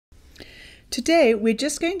Today we're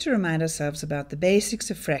just going to remind ourselves about the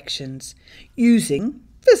basics of fractions using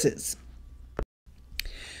fizzes.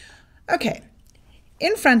 Okay,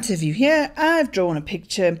 in front of you here I've drawn a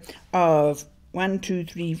picture of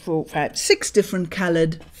 6 different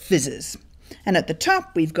coloured fizzes. And at the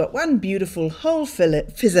top we've got one beautiful whole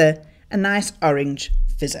fizzer, a nice orange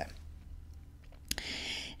fizzer.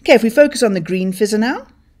 Okay, if we focus on the green fizzer now.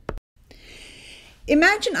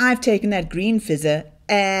 Imagine I've taken that green fizzer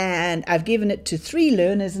and I've given it to 3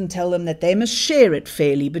 learners and tell them that they must share it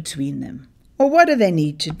fairly between them. Well, what do they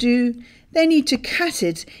need to do? They need to cut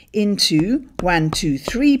it into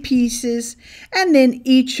 3 pieces, and then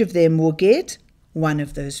each of them will get one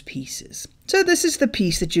of those pieces. So this is the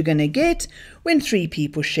piece that you're going to get when 3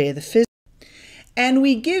 people share the fizzer. And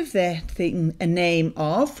we give that thing a name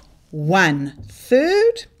of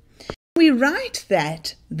 1/3. We write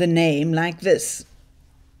the name like this,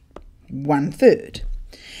 1/3.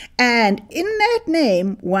 And in that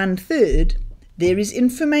name, 1/3, there is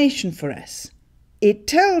information for us. It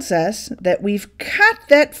tells us that we've cut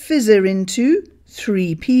that fizzer into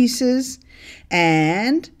 3 pieces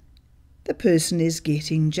and the person is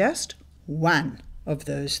getting just one of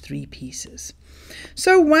those 3 pieces.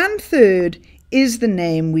 So 1/3 is the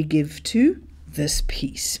name we give to this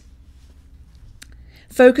piece.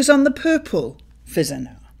 Focus on the purple fizzer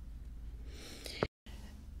now.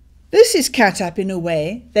 This is cut up in a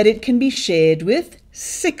way that it can be shared with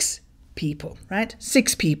 6 people, right?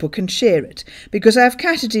 6 people can share it because I've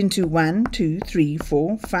cut it into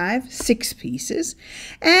 6 pieces,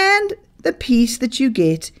 and the piece that you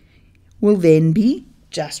get will then be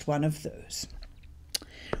just one of those.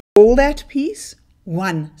 Call that piece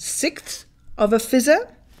 1/6 of a fizzer,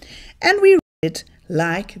 and we write it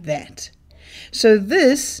like that. So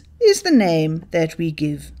this is the name that we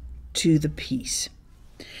give to the piece.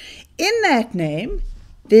 In that name,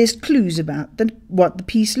 there's clues about what the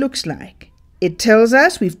piece looks like. It tells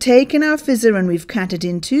us we've taken our fizzer and we've cut it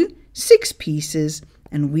into 6 pieces,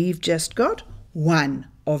 and we've just got one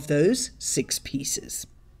of those 6 pieces.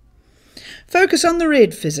 Focus on the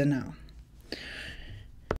red fizzer now.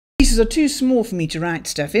 Pieces are too small for me to write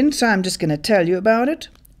stuff in, so I'm just going to tell you about it.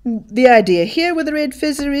 The idea here with the red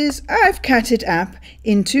fizzer is I've cut it up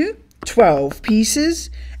into 12 pieces,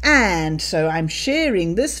 and so I'm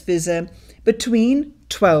sharing this fizzer between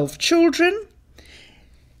 12 children.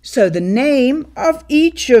 So the name of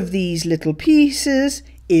each of these little pieces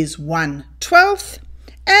is 1/12,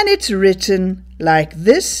 and it's written like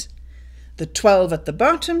this. The 12 at the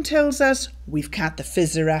bottom tells us we've cut the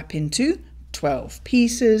fizzer up into 12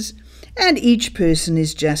 pieces, and each person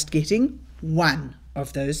is just getting one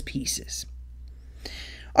of those pieces.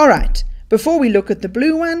 All right, before we look at the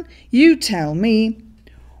blue one, you tell me,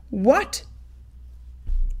 what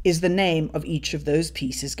is the name of each of those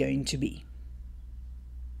pieces going to be?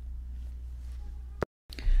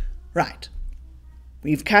 Right,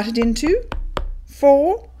 we've cut it into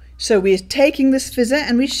 4, so we're taking this fizzer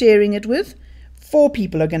and we're sharing it with 4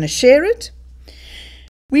 people are going to share it.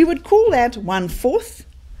 We would call that 1/4,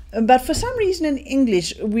 but for some reason in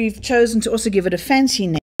English we've chosen to also give it a fancy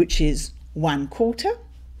name, which is 1/4.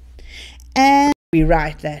 And we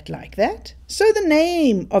write that like that. So the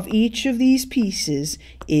name of each of these pieces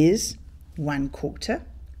is 1/4.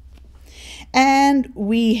 And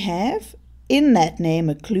we have in that name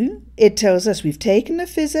a clue. It tells us we've taken the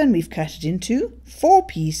fizzer and we've cut it into 4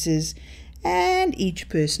 pieces, and each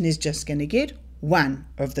person is just going to get one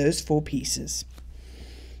of those 4 pieces.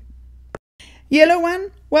 Yellow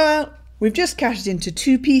one, well, we've just cut it into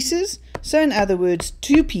 2 pieces, so in other words,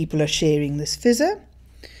 2 people are sharing this fizzer.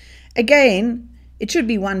 Again, it should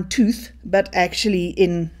be 1/2, but actually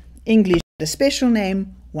in English the special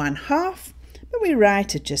name 1/2, but we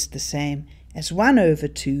write it just the same as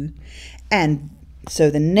 1/2, and so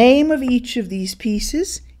the name of each of these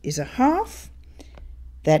pieces is a half.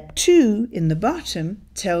 That 2 in the bottom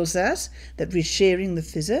tells us that we're sharing the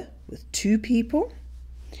fizzer with 2 people.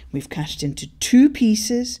 We've cut it into 2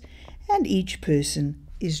 pieces, and each person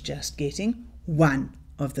is just getting one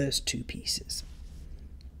of those 2 pieces.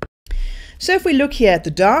 So if we look here at the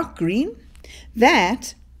dark green,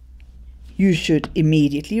 that you should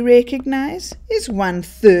immediately recognize is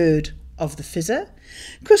 1/3 of the fizzer,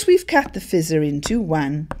 because we've cut the fizzer into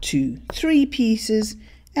 3 pieces,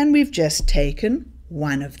 and we've just taken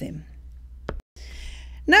one of them.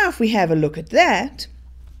 Now if we have a look at that,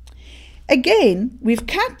 again we've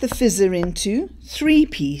cut the fizzer into 3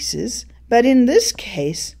 pieces, but in this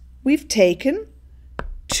case we've taken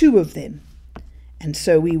 2 of them, and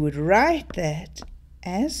so we would write that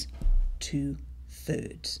as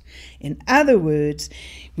 2/3. In other words,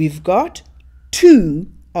 we've got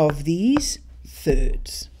 2 of these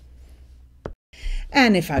thirds.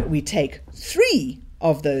 And if we take 3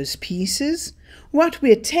 of those pieces, what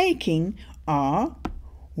we're taking are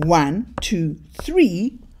 1, 2,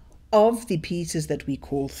 3 of the pieces that we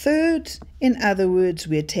call thirds. In other words,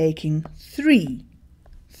 we're taking 3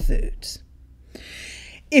 thirds.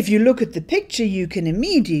 If you look at the picture, you can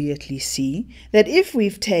immediately see that if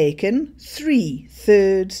we've taken 3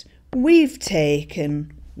 thirds, we've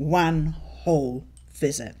taken 1 whole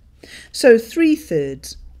fissure. So 3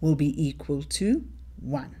 thirds will be equal to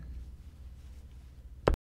 1.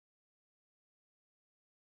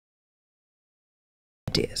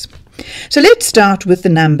 So let's start with the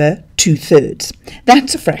number 2 thirds.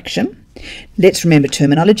 That's a fraction. Let's remember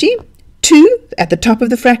terminology. 2 at the top of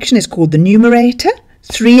the fraction is called the numerator.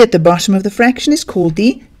 3 at the bottom of the fraction is called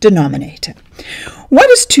the denominator. What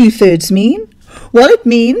does 2 thirds mean? Well, it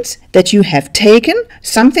means that you have taken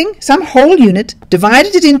some whole unit,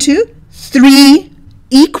 divided it into 3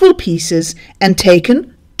 equal pieces and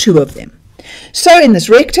taken 2 of them. So in this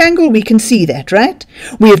rectangle, we can see that, right?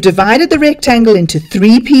 We have divided the rectangle into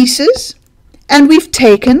 3 pieces and we've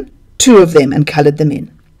taken 2 of them and colored them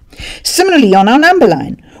in. Similarly, on our number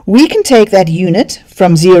line, we can take that unit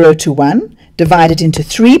from 0 to 1, divide it into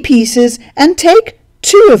 3 pieces and take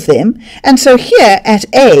 2 of them. And so here at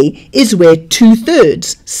A is where 2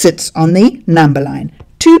 thirds sits on the number line.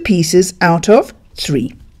 2 pieces out of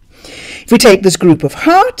 3. If we take this group of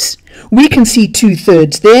hearts, we can see 2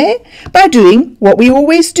 thirds there by doing what we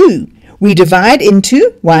always do. We divide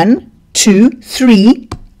into 1, 2, 3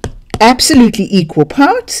 absolutely equal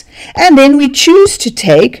parts, and then we choose to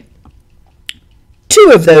take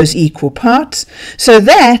 2 of those equal parts. So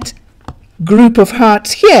that group of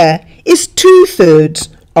hearts here is 2 thirds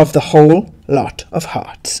of the whole lot of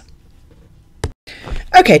hearts.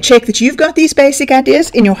 Okay, check that you've got these basic ideas.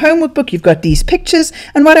 In your homework book, you've got these pictures,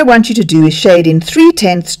 and what I want you to do is shade in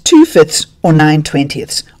 3/10, 2/5, or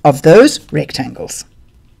 9/20 of those rectangles.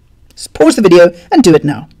 Just pause the video and do it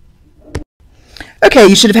now. Okay,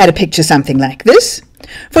 you should have had a picture something like this.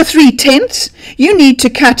 For 3/10, you need to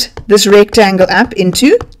cut this rectangle up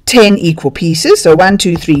into 10 equal pieces. So 1,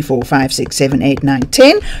 2, 3, 4, 5, 6, 7, 8, 9,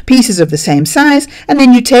 10 pieces of the same size, and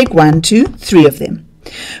then you take 1, 2, 3 of them.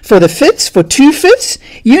 For the fifths, for 2/5,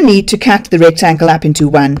 you need to cut the rectangle up into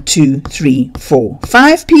 1, 2, 3, 4,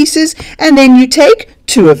 5 pieces, and then you take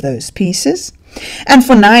 2 of those pieces. And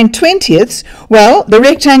for 9/20, well, the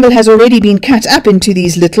rectangle has already been cut up into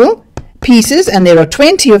these little pieces, and there are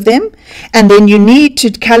 20 of them, and then you need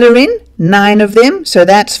to color in 9 of them, so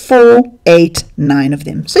that's 4, 8, 9 of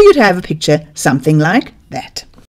them. So you'd have a picture something like that.